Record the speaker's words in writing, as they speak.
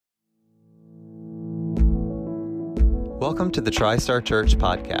Welcome to the TriStar Church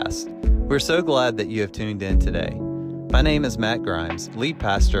podcast. We're so glad that you have tuned in today. My name is Matt Grimes, lead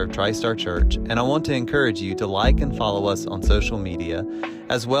pastor of TriStar Church, and I want to encourage you to like and follow us on social media,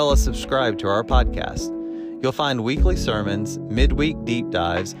 as well as subscribe to our podcast. You'll find weekly sermons, midweek deep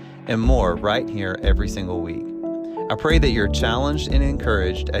dives, and more right here every single week. I pray that you're challenged and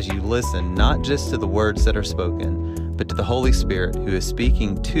encouraged as you listen not just to the words that are spoken, but to the Holy Spirit who is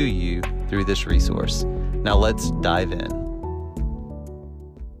speaking to you through this resource. Now let's dive in.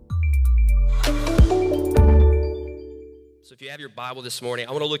 So if you have your Bible this morning,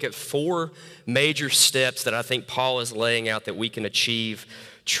 I want to look at 4 major steps that I think Paul is laying out that we can achieve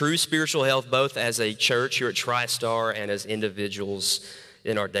true spiritual health, both as a church here at TriStar and as individuals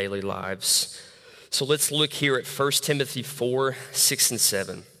in our daily lives. So let's look here at 1 Timothy 4, 6 and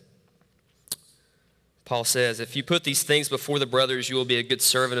 7. Paul says, "If you put these things before the brothers, you will be a good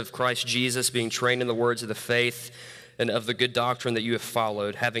servant of Christ Jesus, being trained in the words of the faith and of the good doctrine that you have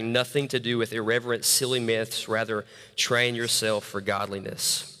followed, having nothing to do with irreverent, silly myths. Rather, train yourself for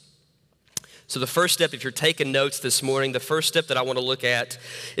godliness." So the first step, if you're taking notes this morning, the first step that I want to look at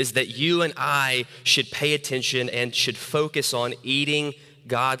is that you and I should pay attention and should focus on eating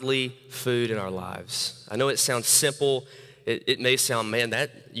godly food in our lives. I know it sounds simple. It may sound, man, that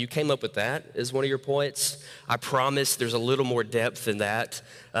you came up with that as one of your points. I promise there's a little more depth than that,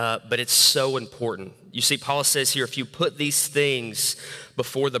 but it's so important. You see, Paul says here, if you put these things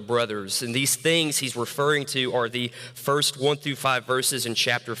before the brothers, and these things he's referring to are the first 1 through 5 verses in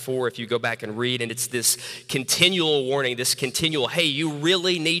chapter 4, if you go back and read, and it's this continual warning, this continual, hey, you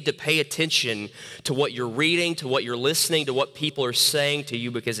really need to pay attention to what you're reading, to what you're listening, to what people are saying to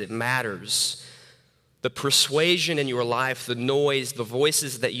you, because it matters. The persuasion in your life, the noise, the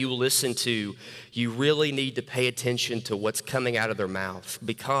voices that you listen to, you really need to pay attention to what's coming out of their mouth,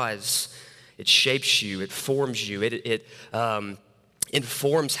 because it shapes you, it forms you, it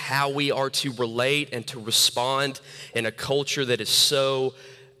informs how we are to relate and to respond in a culture that is so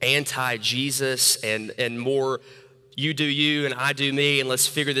anti-Jesus and more you do you and I do me, and let's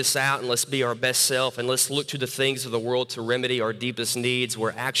figure this out and let's be our best self and let's look to the things of the world to remedy our deepest needs,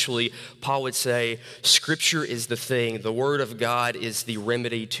 where actually Paul would say Scripture is the thing. The Word of God is the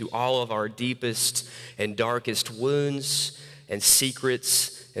remedy to all of our deepest and darkest wounds and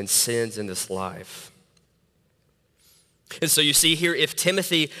secrets and sins in this life. And so you see here, if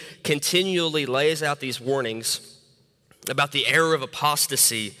Timothy continually lays out these warnings about the error of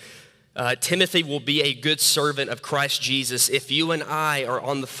apostasy, Timothy will be a good servant of Christ Jesus if you and I are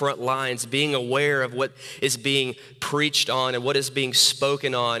on the front lines, being aware of what is being preached on and what is being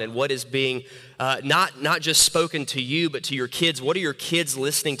spoken on and what is being not just spoken to you, but to your kids. What are your kids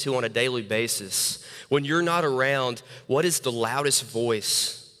listening to on a daily basis? When you're not around, what is the loudest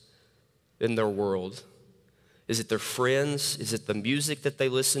voice in their world? Is it their friends? Is it the music that they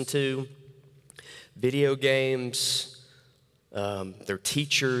listen to? Video games? Their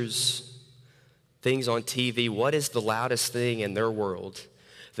teachers, things on TV? What is the loudest thing in their world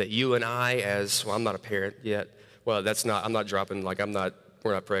that you and I, well, I'm not a parent yet. Well, I'm not dropping, like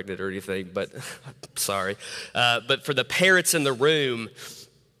we're not pregnant or anything, but sorry. But for the parents in the room,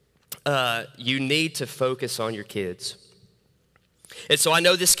 you need to focus on your kids. And so I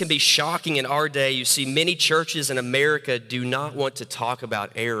know this can be shocking in our day. You see, many churches in America do not want to talk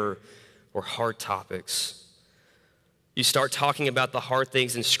about error or hard topics. You start talking about the hard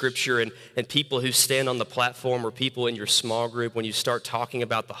things in Scripture, and people who stand on the platform or people in your small group, when you start talking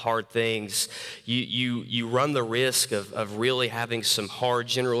about the hard things, you run the risk of really having some hard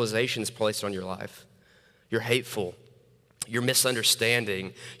generalizations placed on your life. You're hateful. You're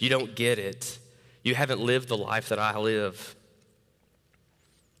misunderstanding. You don't get it. You haven't lived the life that I live.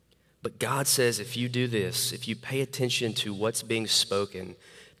 But God says if you do this, if you pay attention to what's being spoken,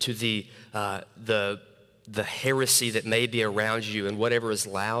 to the heresy that may be around you and whatever is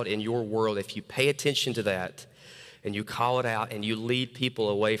loud in your world, if you pay attention to that and you call it out and you lead people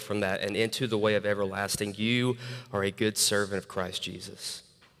away from that and into the way of everlasting, you are a good servant of Christ Jesus,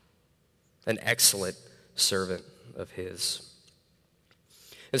 an excellent servant of His.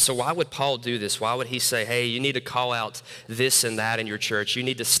 And so why would Paul do this? Why would he say, hey, you need to call out this and that in your church. You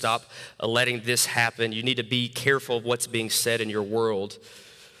need to stop letting this happen. You need to be careful of what's being said in your world.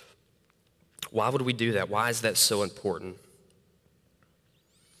 Why would we do that? Why is that so important?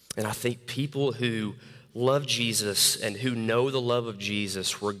 And I think people who love Jesus and who know the love of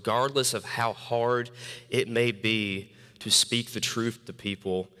Jesus, regardless of how hard it may be to speak the truth to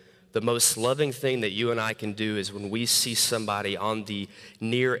people, the most loving thing that you and I can do is when we see somebody on the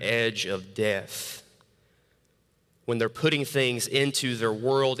near edge of death, when they're putting things into their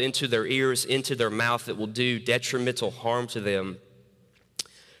world, into their ears, into their mouth that will do detrimental harm to them,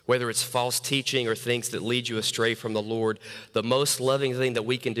 whether it's false teaching or things that lead you astray from the Lord, the most loving thing that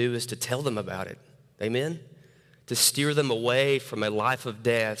we can do is to tell them about it. Amen? To steer them away from a life of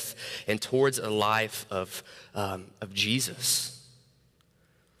death and towards a life of Jesus.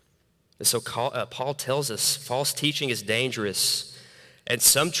 And so Paul tells us false teaching is dangerous, and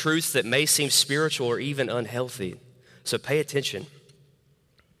some truths that may seem spiritual are even unhealthy. So pay attention.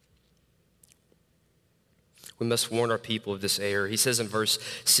 We must warn our people of this error. He says in verse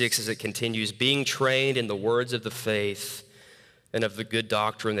 6 as it continues, being trained in the words of the faith and of the good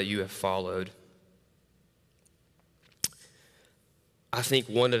doctrine that you have followed. I think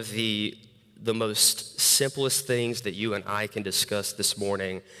one of the most simplest things that you and I can discuss this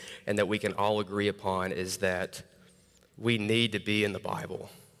morning and that we can all agree upon is that we need to be in the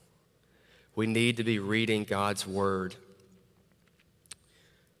Bible. We need to be reading God's word.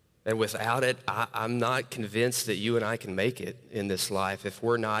 And without it, I'm not convinced that you and I can make it in this life if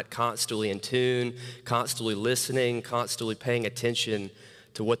we're not constantly in tune, constantly listening, constantly paying attention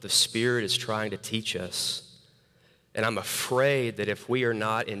to what the Spirit is trying to teach us. And I'm afraid that if we are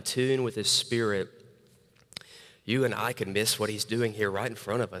not in tune with His Spirit, you and I can miss what He's doing here right in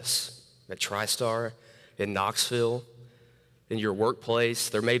front of us at TriStar, in Knoxville, in your workplace.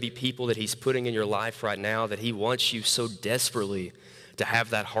 There may be people that He's putting in your life right now that He wants you so desperately to have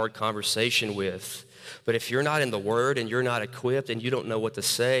that hard conversation with. But if you're not in the Word and you're not equipped and you don't know what to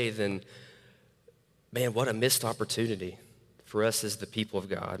say, then, man, what a missed opportunity for us as the people of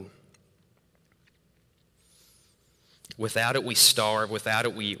God. Without it, we starve. Without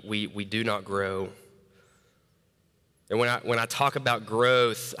it, we do not grow. And when I talk about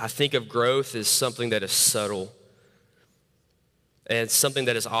growth, I think of growth as something that is subtle and something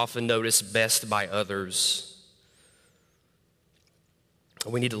that is often noticed best by others.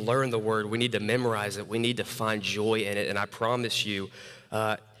 We need to learn the Word. We need to memorize it. We need to find joy in it. And I promise you,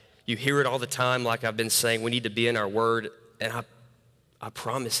 you hear it all the time, like I've been saying, we need to be in our Word. And I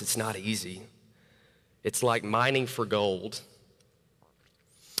promise it's not easy. It's like mining for gold.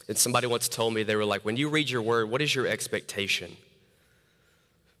 And somebody once told me, they were like, when you read your Word, what is your expectation?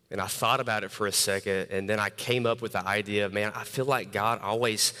 And I thought about it for a second, and then I came up with the idea of, man, I feel like God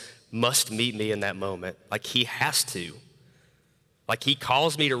always must meet me in that moment. Like He has to. Like He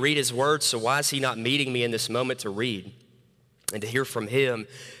calls me to read His Word, so why is He not meeting me in this moment to read and to hear from Him?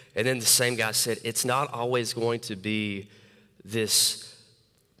 And then the same guy said, it's not always going to be this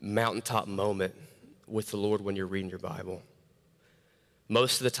mountaintop moment with the Lord when you're reading your Bible.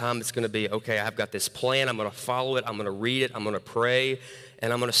 Most of the time it's going to be, okay, I've got this plan, I'm going to follow it, I'm going to read it, I'm going to pray,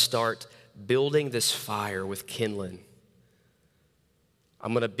 and I'm going to start building this fire with kindling.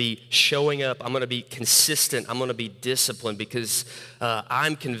 I'm going to be showing up. I'm going to be consistent. I'm going to be disciplined because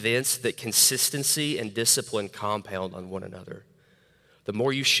I'm convinced that consistency and discipline compound on one another. The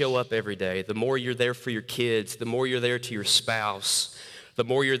more you show up every day, the more you're there for your kids, the more you're there to your spouse, the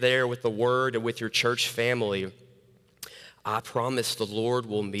more you're there with the Word and with your church family, I promise the Lord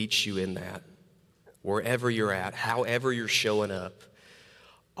will meet you in that. Wherever you're at, however you're showing up,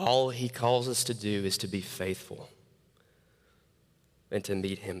 all He calls us to do is to be faithful and to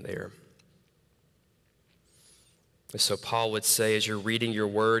meet Him there. And so Paul would say, as you're reading your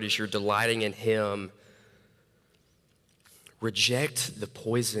Word, as you're delighting in Him, reject the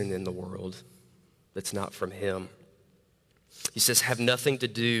poison in the world that's not from Him. He says, have nothing to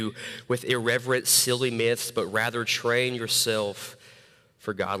do with irreverent, silly myths, but rather train yourself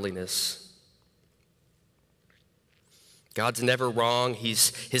for godliness. God's never wrong.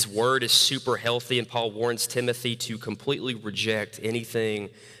 His word is super healthy, and Paul warns Timothy to completely reject anything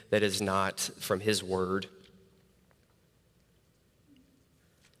that is not from his word.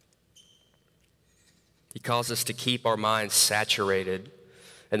 He calls us to keep our minds saturated,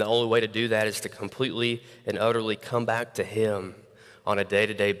 and the only way to do that is to completely and utterly come back to Him on a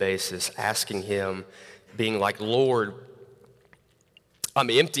day-to-day basis, asking Him, being like, Lord, I'm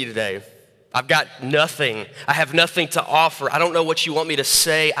empty today. I've got nothing. I have nothing to offer. I don't know what you want me to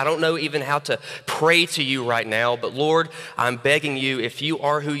say. I don't know even how to pray to you right now. But Lord, I'm begging you, if you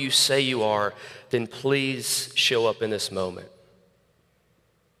are who you say you are, then please show up in this moment.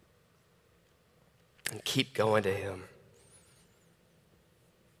 And keep going to Him.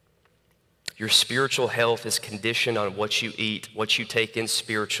 Your spiritual health is conditioned on what you eat, what you take in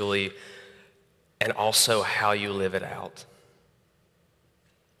spiritually, and also how you live it out.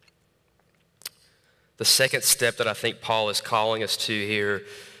 The second step that I think Paul is calling us to here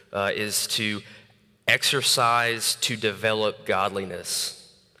is to exercise to develop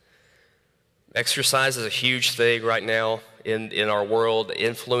godliness. Exercise is a huge thing right now in our world,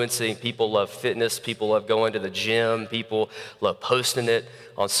 influencing. People love fitness. People love going to the gym. People love posting it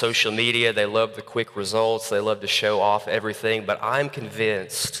on social media. They love the quick results. They love to show off everything. But I'm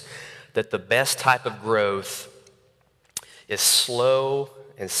convinced that the best type of growth is slow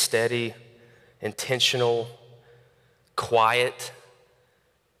and steady, intentional, quiet,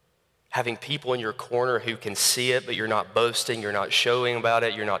 having people in your corner who can see it, but you're not boasting, you're not showing about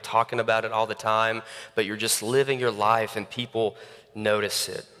it, you're not talking about it all the time, but you're just living your life and people notice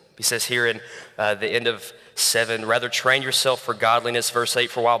it. He says here in the end of 7, rather train yourself for godliness, verse 8,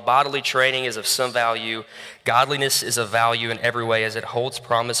 for while bodily training is of some value, godliness is of value in every way as it holds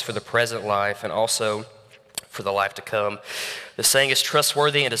promise for the present life and also for the life to come. The saying is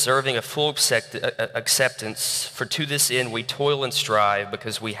trustworthy and deserving of full acceptance, for to this end we toil and strive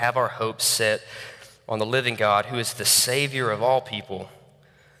because we have our hopes set on the living God, who is the Savior of all people,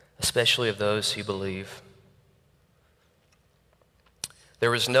 especially of those who believe.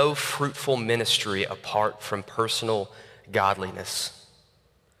 There is no fruitful ministry apart from personal godliness.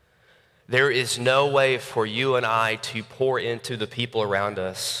 There is no way for you and I to pour into the people around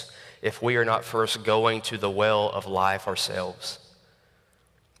us if we are not first going to the well of life ourselves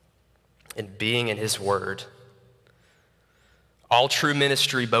and being in his word. All true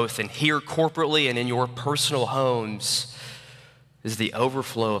ministry, both in here corporately and in your personal homes, is the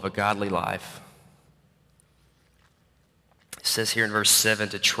overflow of a godly life. It says here in verse 7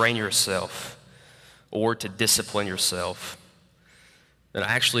 to train yourself or to discipline yourself. And I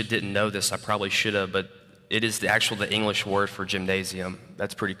actually didn't know this, I probably should have, but it is the English word for gymnasium.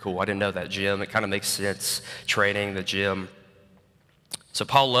 That's pretty cool. I didn't know that, gym. It kind of makes sense, training, the gym. So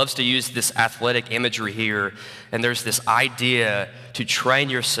Paul loves to use this athletic imagery here, and there's this idea to train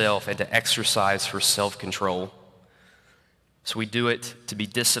yourself and to exercise for self-control. So we do it to be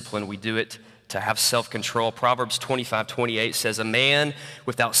disciplined. We do it to have self-control. Proverbs 25:28 says, a man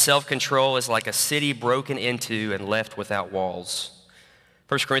without self-control is like a city broken into and left without walls.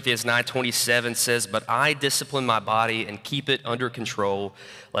 1 Corinthians 9:27 says, but I discipline my body and keep it under control,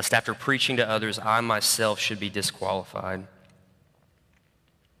 lest after preaching to others, I myself should be disqualified.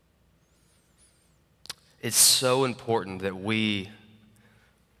 It's so important that we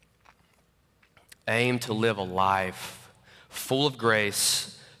aim to live a life full of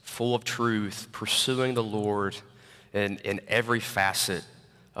grace, full of truth, pursuing the Lord in every facet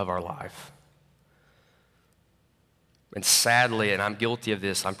of our life. And sadly, and I'm guilty of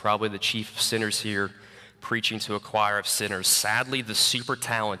this, I'm probably the chief of sinners here, preaching to a choir of sinners. Sadly, the super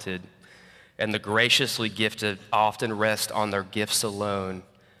talented and the graciously gifted often rest on their gifts alone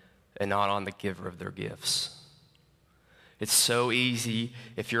and not on the giver of their gifts. It's so easy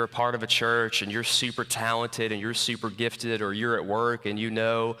if you're a part of a church and you're super talented and you're super gifted, or you're at work and you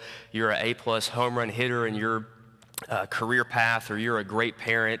know you're an A+ home run hitter in your career path, or you're a great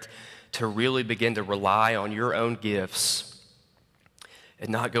parent, to really begin to rely on your own gifts and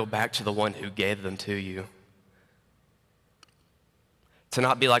not go back to the one who gave them to you. To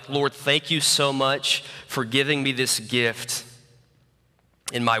not be like, Lord, thank you so much for giving me this gift.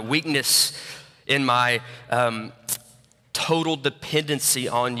 In my weakness, in my total dependency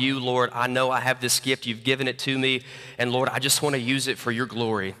on you, Lord, I know I have this gift. You've given it to me. And Lord, I just want to use it for your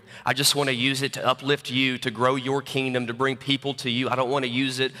glory. I just want to use it to uplift you, to grow your kingdom, to bring people to you. I don't want to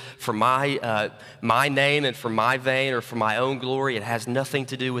use it for my name and for my vain or for my own glory. It has nothing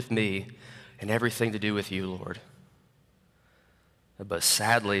to do with me and everything to do with you, Lord. But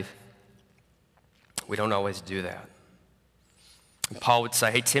sadly, we don't always do that. And Paul would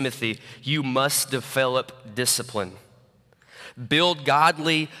say, hey, Timothy, you must develop discipline. Build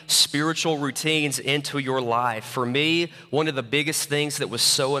godly spiritual routines into your life. For me, one of the biggest things that was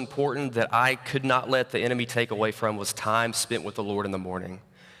so important that I could not let the enemy take away from was time spent with the Lord in the morning.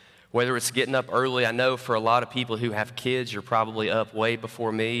 Whether it's getting up early, I know for a lot of people who have kids, you're probably up way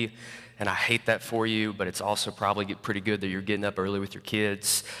before me, and I hate that for you, but it's also probably pretty good that you're getting up early with your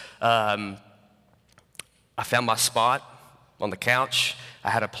kids. I found my spot on the couch. I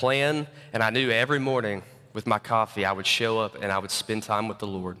had a plan, and I knew every morning with my coffee, I would show up and I would spend time with the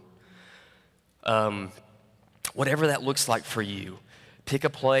Lord. Whatever that looks like for you, pick a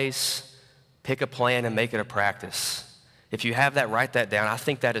place, pick a plan, and make it a practice. If you have that, write that down. I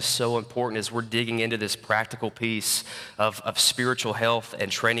think that is so important as we're digging into this practical piece of spiritual health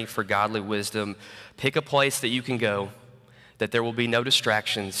and training for godly wisdom. Pick a place that you can go, that there will be no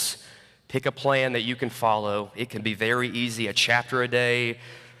distractions. Pick a plan that you can follow. It can be very easy, a chapter a day.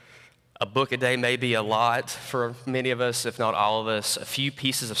 A book a day may be a lot for many of us, if not all of us. A few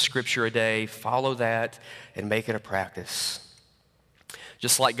pieces of scripture a day. Follow that and make it a practice.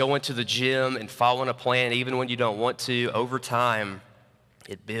 Just like going to the gym and following a plan even when you don't want to, over time,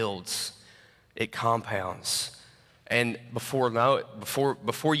 it builds, it compounds. And before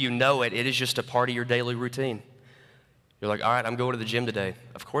you know it, it is just a part of your daily routine. You're like, all right, I'm going to the gym today.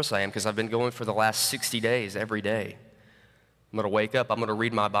 Of course I am, because I've been going for the last 60 days every day. I'm going to wake up, I'm going to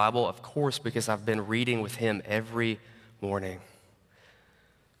read my Bible, of course, because I've been reading with him every morning.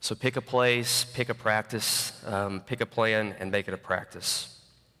 So pick a place, pick a practice, pick a plan, and make it a practice.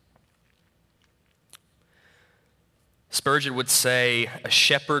 Spurgeon would say, a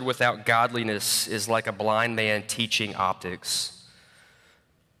shepherd without godliness is like a blind man teaching optics.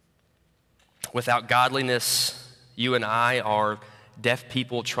 Without godliness, you and I are deaf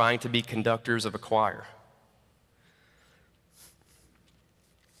people trying to be conductors of a choir.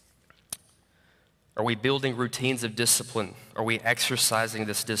 Are we building routines of discipline? Are we exercising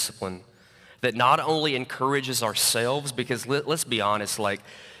this discipline that not only encourages ourselves, because let's be honest, like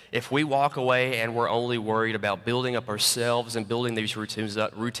if we walk away and we're only worried about building up ourselves and building these routines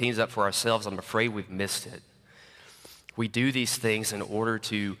up for ourselves, I'm afraid we've missed it. We do these things in order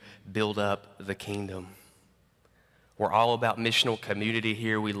to build up the kingdom. We're all about missional community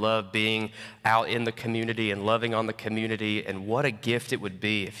here. We love being out in the community and loving on the community, and what a gift it would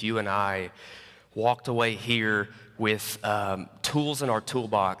be if you and I walked away here with tools in our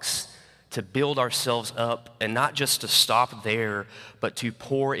toolbox to build ourselves up, and not just to stop there, but to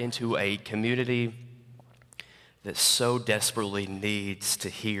pour into a community that so desperately needs to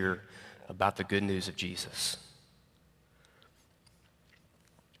hear about the good news of Jesus.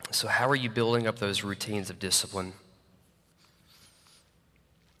 So how are you building up those routines of discipline?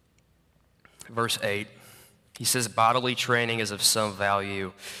 Verse 8, he says, bodily training is of some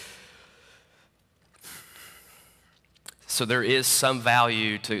value. So there is some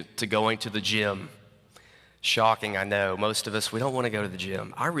value to going to the gym. Shocking, I know. Most of us, we don't want to go to the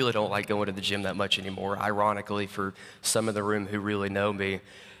gym. I really don't like going to the gym that much anymore. Ironically, for some in the room who really know me,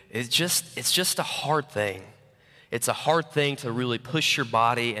 it's just a hard thing. It's a hard thing to really push your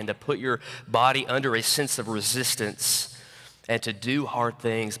body and to put your body under a sense of resistance and to do hard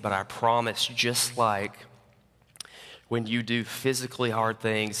things, but I promise, just like when you do physically hard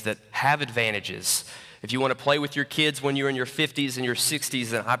things that have advantages, if you want to play with your kids when you're in your 50s and your 60s,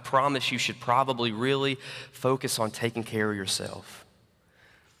 then I promise you should probably really focus on taking care of yourself.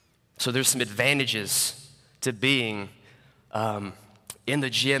 So there's some advantages to being in the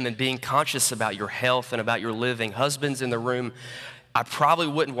gym and being conscious about your health and about your living. Husbands in the room, I probably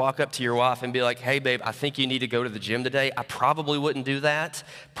wouldn't walk up to your wife and be like, hey, babe, I think you need to go to the gym today. I probably wouldn't do that.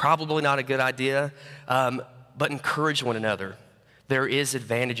 Probably not a good idea. But encourage one another. There is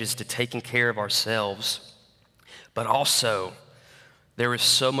advantages to taking care of ourselves, but also there is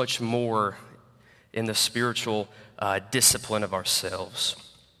so much more in the spiritual discipline of ourselves.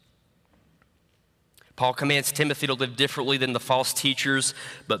 Paul commands Timothy to live differently than the false teachers,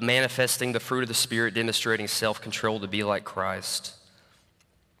 but manifesting the fruit of the Spirit, demonstrating self-control to be like Christ.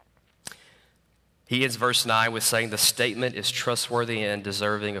 He ends verse 9 with saying the statement is trustworthy and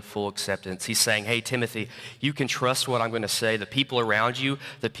deserving of full acceptance. He's saying, hey, Timothy, you can trust what I'm going to say. The people around you,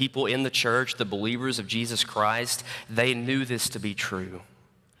 the people in the church, the believers of Jesus Christ, they knew this to be true.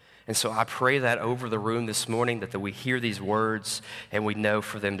 And so I pray that over the room this morning, that we hear these words and we know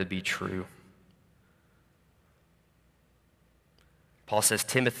for them to be true. Paul says,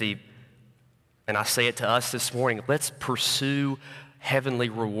 Timothy, and I say it to us this morning, let's pursue heavenly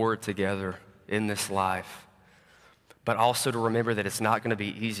reward together in this life, but also to remember that it's not going to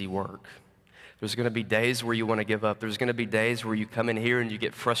be easy work. There's going to be days where you want to give up. There's going to be days where you come in here and you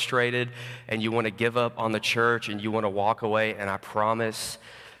get frustrated and you want to give up on the church and you want to walk away, and I promise,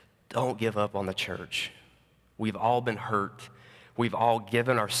 don't give up on the church. We've all been hurt. We've all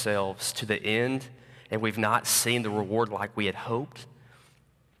given ourselves to the end, and we've not seen the reward like we had hoped.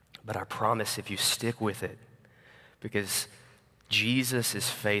 But I promise, if you stick with it, because Jesus is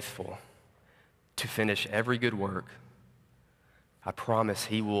faithful to finish every good work, I promise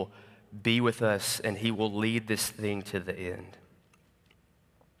he will be with us and he will lead this thing to the end.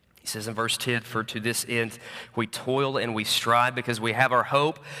 He says in verse 10, for to this end we toil and we strive, because we have our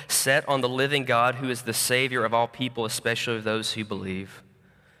hope set on the living God, who is the Savior of all people, especially of those who believe.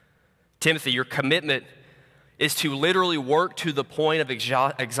 Timothy, your commitment is to literally work to the point of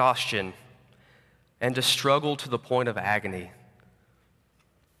exhaustion and to struggle to the point of agony.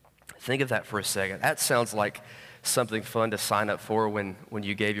 Think of that for a second. That sounds like something fun to sign up for when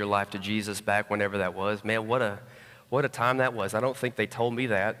you gave your life to Jesus back whenever that was. Man, what a time that was. I don't think they told me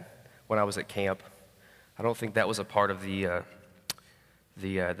that when I was at camp. I don't think that was a part of the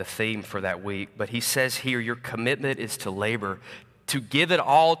theme for that week. But he says here, your commitment is to labor to give it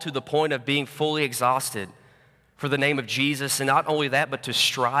all to the point of being fully exhausted for the name of Jesus. And not only that, but to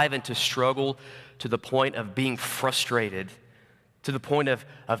strive and to struggle to the point of being frustrated, to the point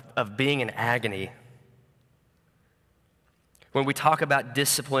of being in agony. When we talk about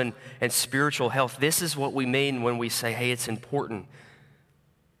discipline and spiritual health, this is what we mean when we say, hey, it's important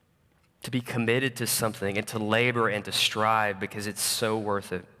to be committed to something and to labor and to strive because it's so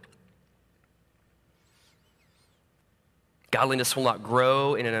worth it. Godliness will not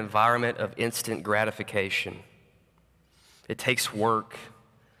grow in an environment of instant gratification. It takes work.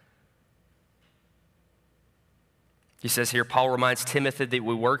 He says here, Paul reminds Timothy that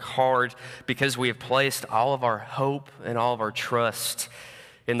we work hard because we have placed all of our hope and all of our trust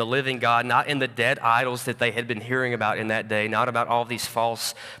in the living God, not in the dead idols that they had been hearing about in that day, not about all these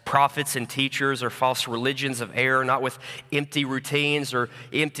false prophets and teachers or false religions of error, not with empty routines or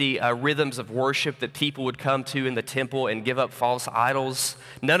empty rhythms of worship that people would come to in the temple and give up false idols.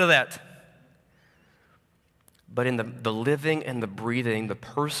 None of that. But in the living and the breathing, the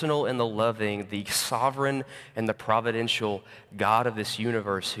personal and the loving, the sovereign and the providential God of this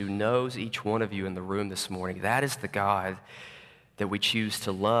universe who knows each one of you in the room this morning, that is the God that we choose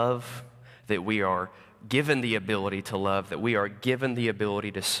to love, that we are given the ability to love, that we are given the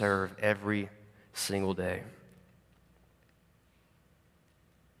ability to serve every single day.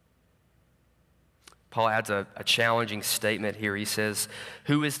 Paul adds a challenging statement here. He says,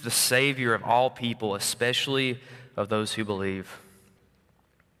 who is the Savior of all people, especially of those who believe?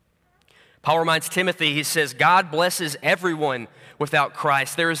 Paul reminds Timothy, he says, God blesses everyone without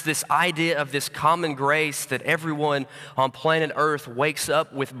Christ. There is this idea of this common grace that everyone on planet Earth wakes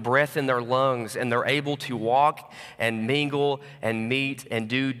up with breath in their lungs and they're able to walk and mingle and meet and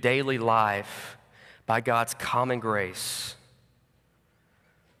do daily life by God's common grace.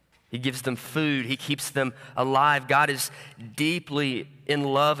 He gives them food. He keeps them alive. God is deeply in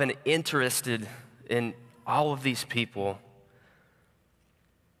love and interested in all of these people.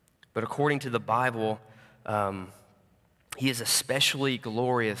 But according to the Bible, He is especially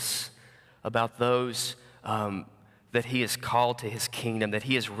glorious about those that He has called to His kingdom, that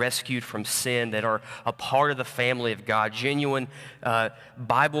He has rescued from sin, that are a part of the family of God, genuine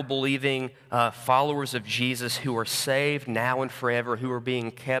Bible-believing followers of Jesus who are saved now and forever, who are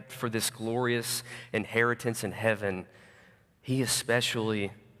being kept for this glorious inheritance in heaven. He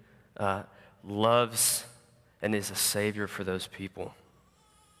especially loves and is a Savior for those people.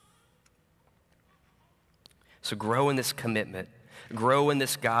 So grow in this commitment. Grow in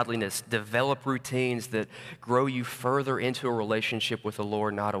this godliness. Develop routines that grow you further into a relationship with the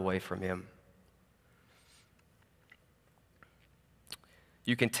Lord, not away from Him.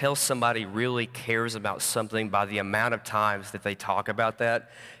 You can tell somebody really cares about something by the amount of times that they talk about that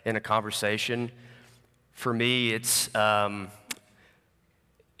in a conversation. For me, it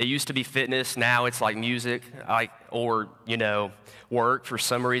used to be fitness. Now it's like music, or work. For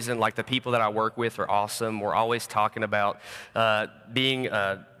some reason, like the people that I work with are awesome. We're always talking about being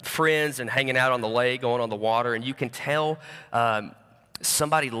friends and hanging out on the lake, going on the water. And you can tell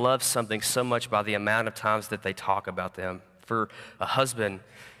somebody loves something so much by the amount of times that they talk about them. For a husband,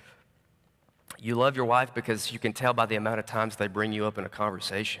 you love your wife because you can tell by the amount of times they bring you up in a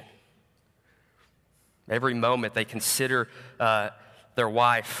conversation. Every moment they consider their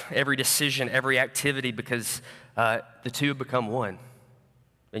wife, every decision, every activity, because the two have become one,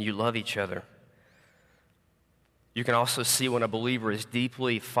 and you love each other. You can also see when a believer is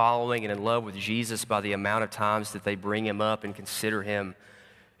deeply following and in love with Jesus by the amount of times that they bring Him up and consider Him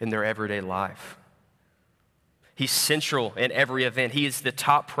in their everyday life. He's central in every event. He is the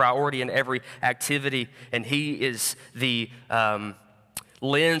top priority in every activity, and He is the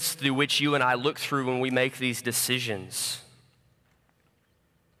lens through which you and I look through when we make these decisions.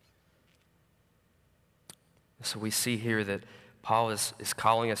 So we see here that Paul is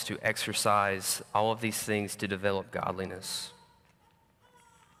calling us to exercise all of these things to develop godliness.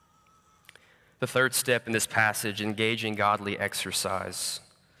 The third step in this passage, engaging godly exercise.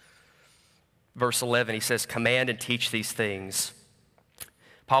 Verse 11, he says, command and teach these things.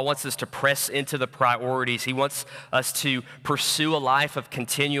 Paul wants us to press into the priorities. He wants us to pursue a life of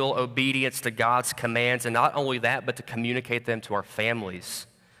continual obedience to God's commands, and not only that, but to communicate them to our families.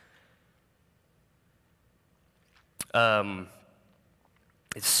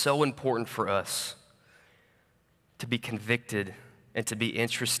 It's so important for us to be convicted and to be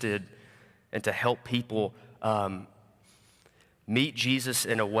interested and to help people meet Jesus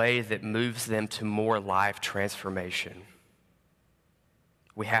in a way that moves them to more life transformation.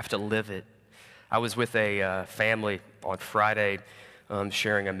 We have to live it. I was with a family on Friday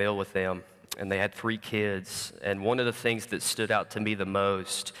sharing a meal with them, and they had 3 kids. And one of the things that stood out to me the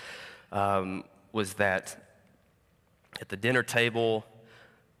most was that at the dinner table,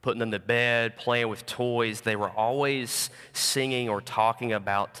 putting them to bed, playing with toys, they were always singing or talking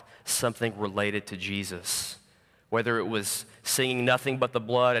about something related to Jesus. Whether it was singing Nothing But the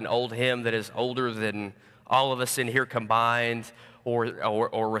Blood, an old hymn that is older than all of us in here combined,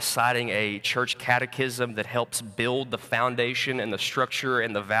 or reciting a church catechism that helps build the foundation and the structure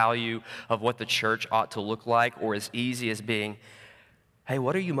and the value of what the church ought to look like, or as easy as being, hey,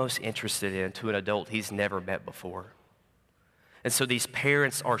 what are you most interested in, to an adult he's never met before? And so these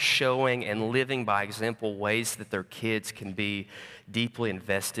parents are showing and living by example ways that their kids can be deeply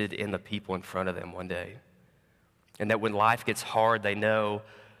invested in the people in front of them one day. And that when life gets hard, they know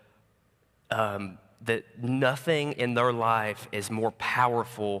that nothing in their life is more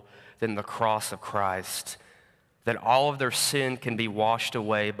powerful than the cross of Christ, that all of their sin can be washed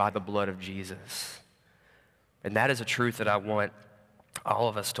away by the blood of Jesus. And that is a truth that I want all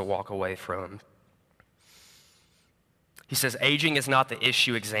of us to walk away from. He says, aging is not the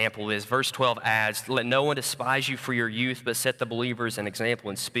issue, example is. Verse 12 adds, let no one despise you for your youth, but set the believers an example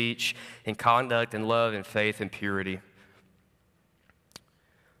in speech, in conduct, in love, in faith, and purity.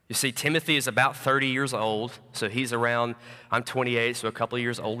 You see, Timothy is about 30 years old, so he's around, I'm 28, so a couple of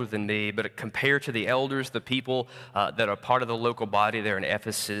years older than me, but compared to the elders, the people that are part of the local body there in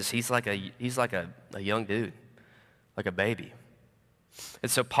Ephesus, he's like a young dude, like a baby.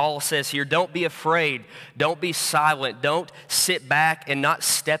 And so Paul says here, don't be afraid, don't be silent, don't sit back and not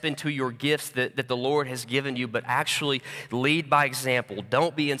step into your gifts that the Lord has given you, but actually lead by example.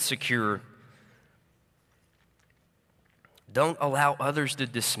 Don't be insecure. Don't allow others to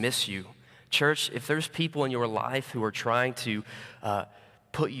dismiss you. Church, if there's people in your life who are trying to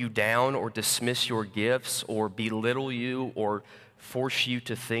put you down or dismiss your gifts or belittle you or force you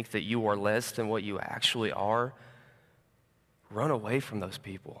to think that you are less than what you actually are, run away from those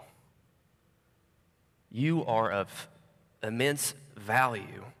people. You are of immense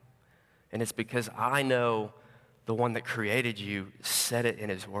value, and it's because I know the one that created you said it in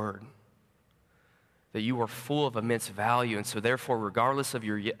his word, that you are full of immense value. And so therefore, regardless of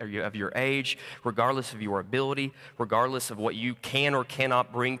your age, regardless of your ability, regardless of what you can or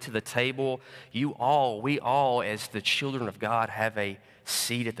cannot bring to the table, we all as the children of God have a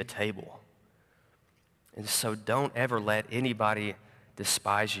seat at the table. And so don't ever let anybody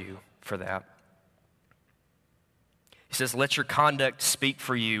despise you for that. He says, let your conduct speak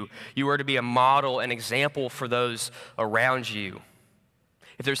for you. You are to be a model, an example for those around you.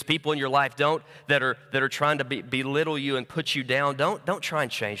 If there's people in your life that are trying to belittle you and put you down, don't try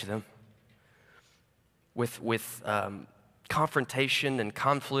and change them with confrontation and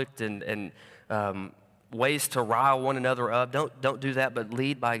conflict and ways to rile one another up. Don't do that, but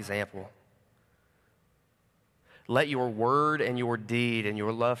lead by example. Let your word and your deed and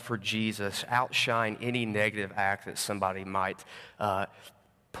your love for Jesus outshine any negative act that somebody might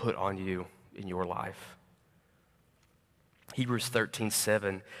put on you in your life. Hebrews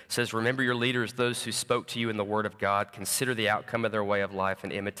 13:7 says, remember your leaders, those who spoke to you in the word of God. Consider the outcome of their way of life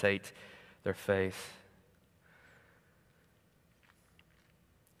and imitate their faith.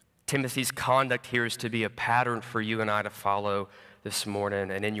 Timothy's conduct here is to be a pattern for you and I to follow this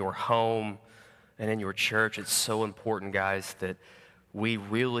morning. And in your home and in your church, it's so important, guys, that we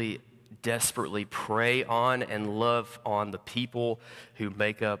really desperately pray on and love on the people who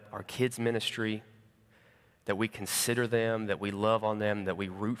make up our kids' ministry, that we consider them, that we love on them, that we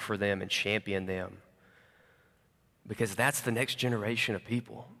root for them and champion them. Because that's the next generation of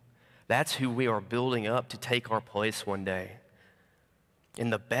people. That's who we are building up to take our place one day.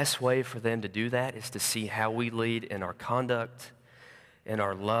 And the best way for them to do that is to see how we lead in our conduct, in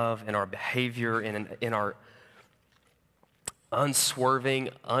our love, in our behavior, in our unswerving,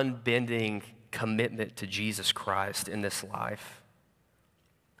 unbending commitment to Jesus Christ in this life.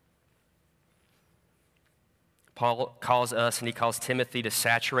 Paul calls us and he calls Timothy to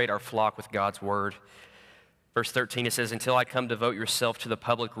saturate our flock with God's word. Verse 13, it says, until I come, devote yourself to the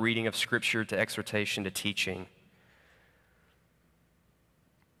public reading of Scripture, to exhortation, to teaching.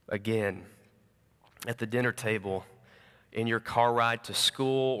 Again, at the dinner table, in your car ride to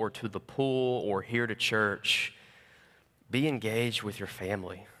school or to the pool or here to church, be engaged with your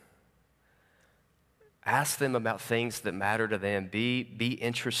family. Ask them about things that matter to them. Be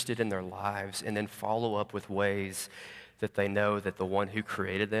interested in their lives, and then follow up with ways that they know that the one who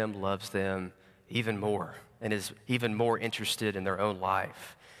created them loves them even more and is even more interested in their own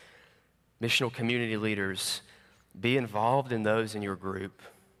life. Missional community leaders, be involved in those in your group.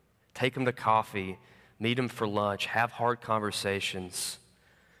 Take them to coffee, meet them for lunch, have hard conversations.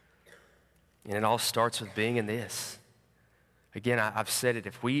 And it all starts with being in this. Again, I've said it,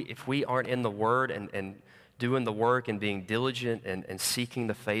 if we aren't in the Word and doing the work and being diligent and seeking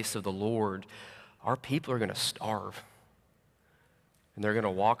the face of the Lord, our people are going to starve. And they're going to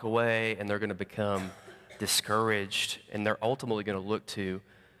walk away, and they're going to become discouraged, and they're ultimately going to look to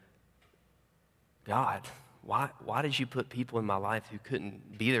God. Why did you put people in my life who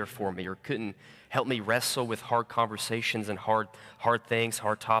couldn't be there for me or couldn't help me wrestle with hard conversations and hard things,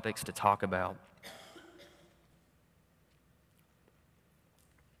 hard topics to talk about?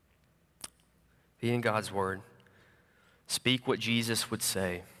 Be in God's Word. Speak what Jesus would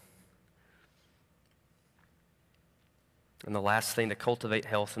say. And the last thing to cultivate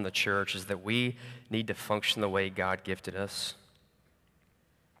health in the church is that we need to function the way God gifted us.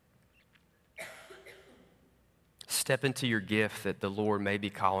 Step into your gift that the Lord may be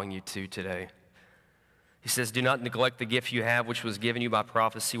calling you to today. He says, do not neglect the gift you have, which was given you by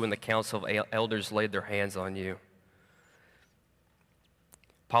prophecy when the council of elders laid their hands on you.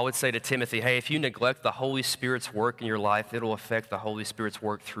 Paul would say to Timothy, hey, if you neglect the Holy Spirit's work in your life, it'll affect the Holy Spirit's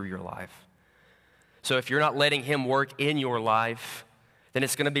work through your life. So if you're not letting him work in your life, then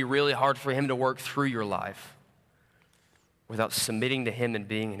it's going to be really hard for him to work through your life without submitting to him and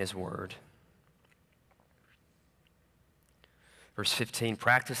being in his word. Verse 15,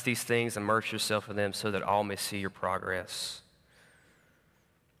 practice these things, immerse yourself in them so that all may see your progress.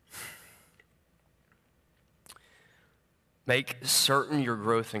 Make certain your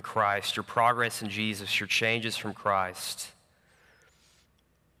growth in Christ, your progress in Jesus, your changes from Christ.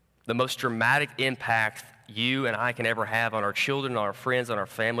 The most dramatic impact you and I can ever have on our children, on our friends, on our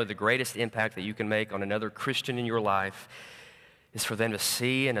family, the greatest impact that you can make on another Christian in your life is for them to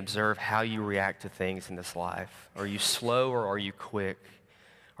see and observe how you react to things in this life. Are you slow or are you quick?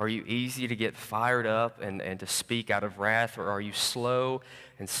 Are you easy to get fired up and to speak out of wrath, or are you slow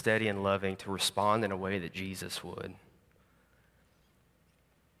and steady and loving to respond in a way that Jesus would?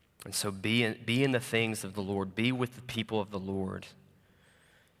 And so be in the things of the Lord. Be with the people of the Lord.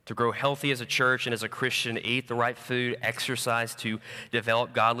 To grow healthy as a church and as a Christian, eat the right food, exercise to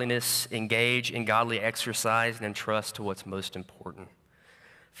develop godliness, engage in godly exercise, and entrust to what's most important.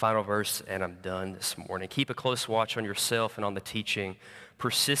 Final verse, and I'm done this morning. Keep a close watch on yourself and on the teaching.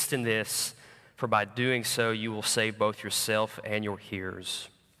 Persist in this, for by doing so, you will save both yourself and your hearers.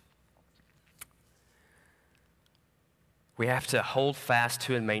 We have to hold fast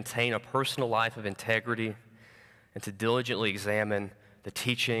to and maintain a personal life of integrity and to diligently examine the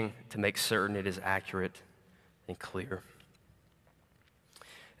teaching to make certain it is accurate and clear.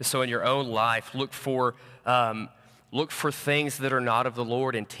 And so in your own life, look for things that are not of the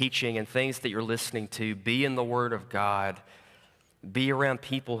Lord in teaching and things that you're listening to. Be in the Word of God. Be around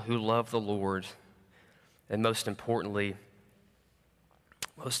people who love the Lord. And most importantly,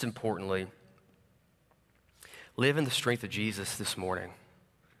 live in the strength of Jesus this morning.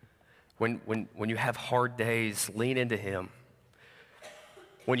 When you have hard days, lean into Him.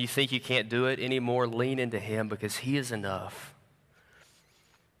 When you think you can't do it anymore, lean into Him because He is enough.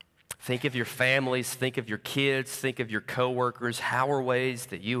 Think of your families, think of your kids, think of your coworkers. How are ways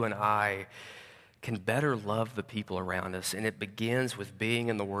that you and I can better love the people around us? And it begins with being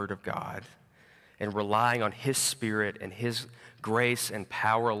in the Word of God and relying on His Spirit and His grace and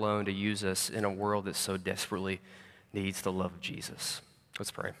power alone to use us in a world that so desperately needs the love of Jesus. Let's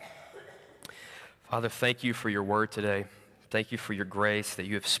pray. Father, thank you for your word today. Thank you for your grace that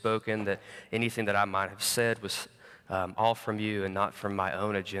you have spoken, that anything that I might have said was all from you and not from my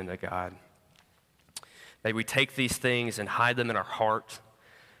own agenda, God. May we take these things and hide them in our heart,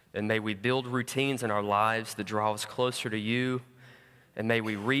 and may we build routines in our lives that draw us closer to you, and may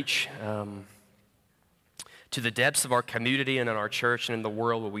we reach to the depths of our community and in our church and in the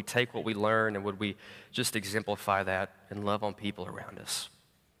world where we take what we learn, and would we just exemplify that and love on people around us.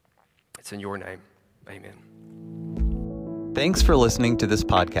 It's in your name. Amen. Thanks for listening to this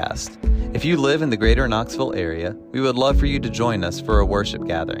podcast. If you live in the greater Knoxville area, we would love for you to join us for a worship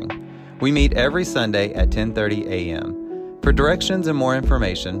gathering. We meet every Sunday at 10:30 a.m. For directions and more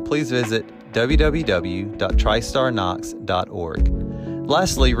information, please visit www.tristarknox.org.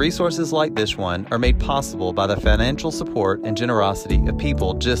 Lastly, resources like this one are made possible by the financial support and generosity of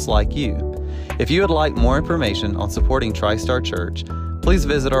people just like you. If you would like more information on supporting TriStar Church, please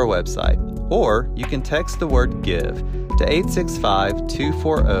visit our website, or you can text the word GIVE to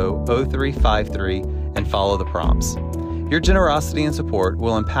 865-240-0353 and follow the prompts. Your generosity and support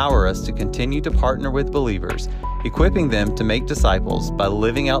will empower us to continue to partner with believers, equipping them to make disciples by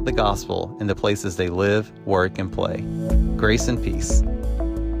living out the gospel in the places they live, work, and play. Grace and peace.